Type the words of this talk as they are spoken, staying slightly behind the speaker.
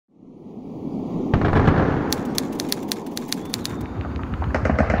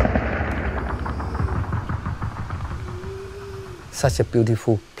such a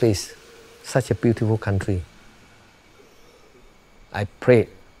beautiful place, such a beautiful country. I prayed,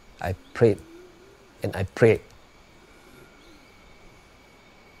 and I prayed.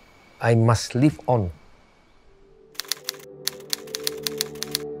 I must live on.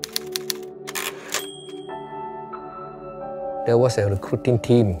 There was a recruiting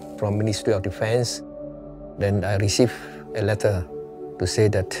team from Ministry of Defense. Then I received a letter to say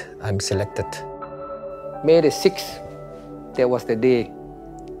that I'm selected. May the 6th, that was the day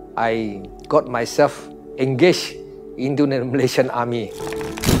I got myself engaged into the Malaysian Army.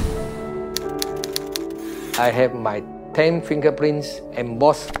 I have my 10 fingerprints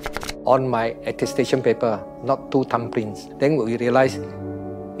embossed on my attestation paper, not 2 thumbprints. Then we realized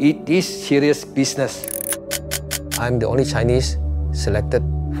it is serious business. I'm the only Chinese selected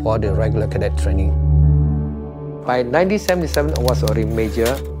for the regular cadet training. By 1977, I was already major,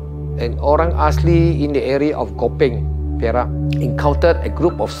 and orang asli in the area of Kopeng, Perak, encountered a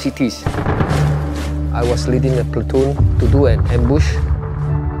group of cities. I was leading a platoon to do an ambush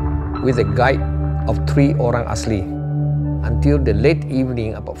with a guide of 3 orang asli. Until the late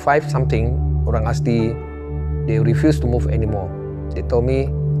evening, about 5 something, orang asli, they refused to move anymore. They told me,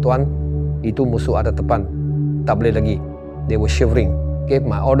 "Tuan, itu musuh ada depan, tak boleh lagi." They were shivering. Gave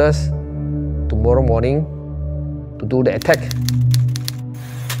my orders tomorrow morning to do the attack.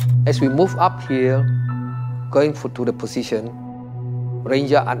 As we move up here, going to the position,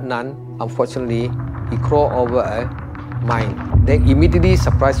 Ranger Adnan, unfortunately, he crawled over a mine. Then immediately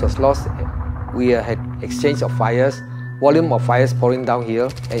surprise was lost. We had exchange of fires, volume of fires pouring down here,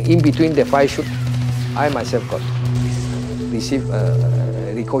 and in between the fire shoot, I myself received a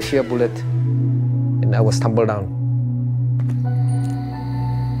ricochet bullet, and I was tumbled down.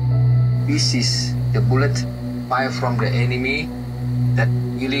 This is the bullet fired from the enemy that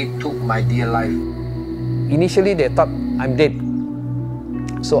really took my dear life. Initially, they thought I'm dead,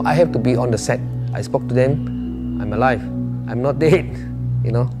 so I have to be on the set. I spoke to them, I'm alive, I'm not dead,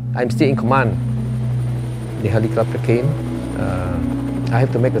 I'm still in command. The helicopter came, I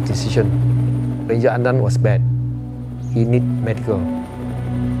have to make a decision. Ranger Andan was bad, he need medical.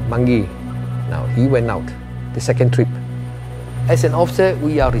 Mangi, now he went out, the second trip. As an officer,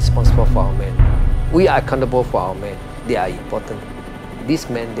 we are responsible for our men. We are accountable for our men. They are important.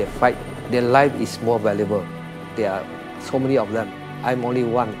 These men, they fight. Their life is more valuable. There are so many of them. I'm only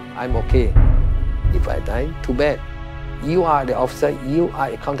one. I'm okay. If I die, too bad. You are the officer. You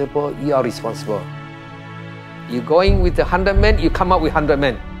are accountable. You are responsible. You're going with 100 men, you come up with 100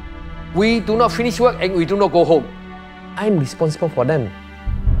 men. We do not finish work and we do not go home. I'm responsible for them.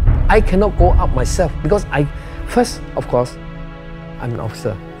 I cannot go out myself because first, of course, I'm an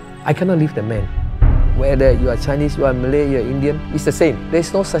officer. I cannot leave the men. Whether you are Chinese, you are Malay, you are Indian, it's the same.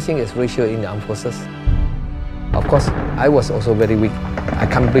 There's no such thing as racial in the armed forces. Of course, I was also very weak. I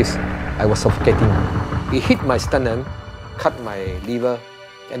can't breathe. I was suffocating. It hit my sternum, cut my liver,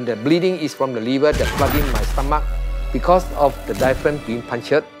 and the bleeding is from the liver, the blood in my stomach because of the diaphragm being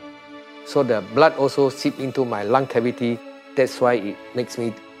punctured. So the blood also seep into my lung cavity. That's why it makes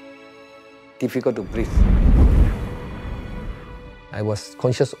me difficult to breathe. I was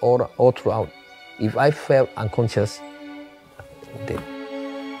conscious all throughout. If I felt unconscious, I'm dead.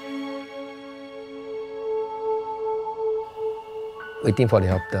 Waiting for the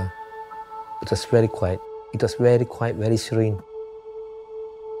helicopter. It was very quiet. It was very quiet, very serene.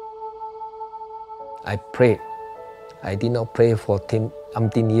 I prayed. I did not pray for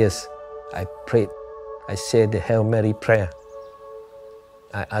umpteen years. I prayed. I said the Hail Mary prayer.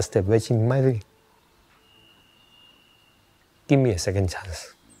 I asked the Virgin Mary, give me a second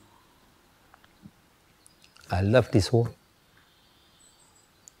chance. I love this war.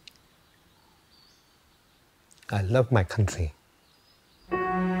 I love my country.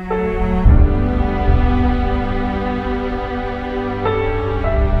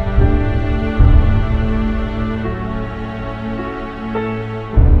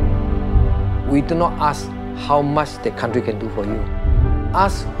 We do not ask how much the country can do for you.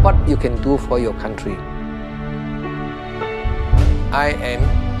 Ask what you can do for your country. I am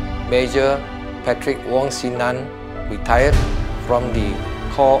Major Wong Sing Nang, retired from the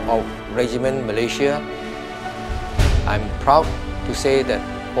Corps of Regiment Malaysia. I'm proud to say that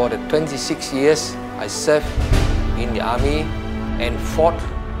for the 26 years I served in the army and fought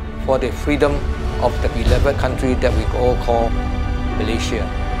for the freedom of the beloved country that we all call Malaysia.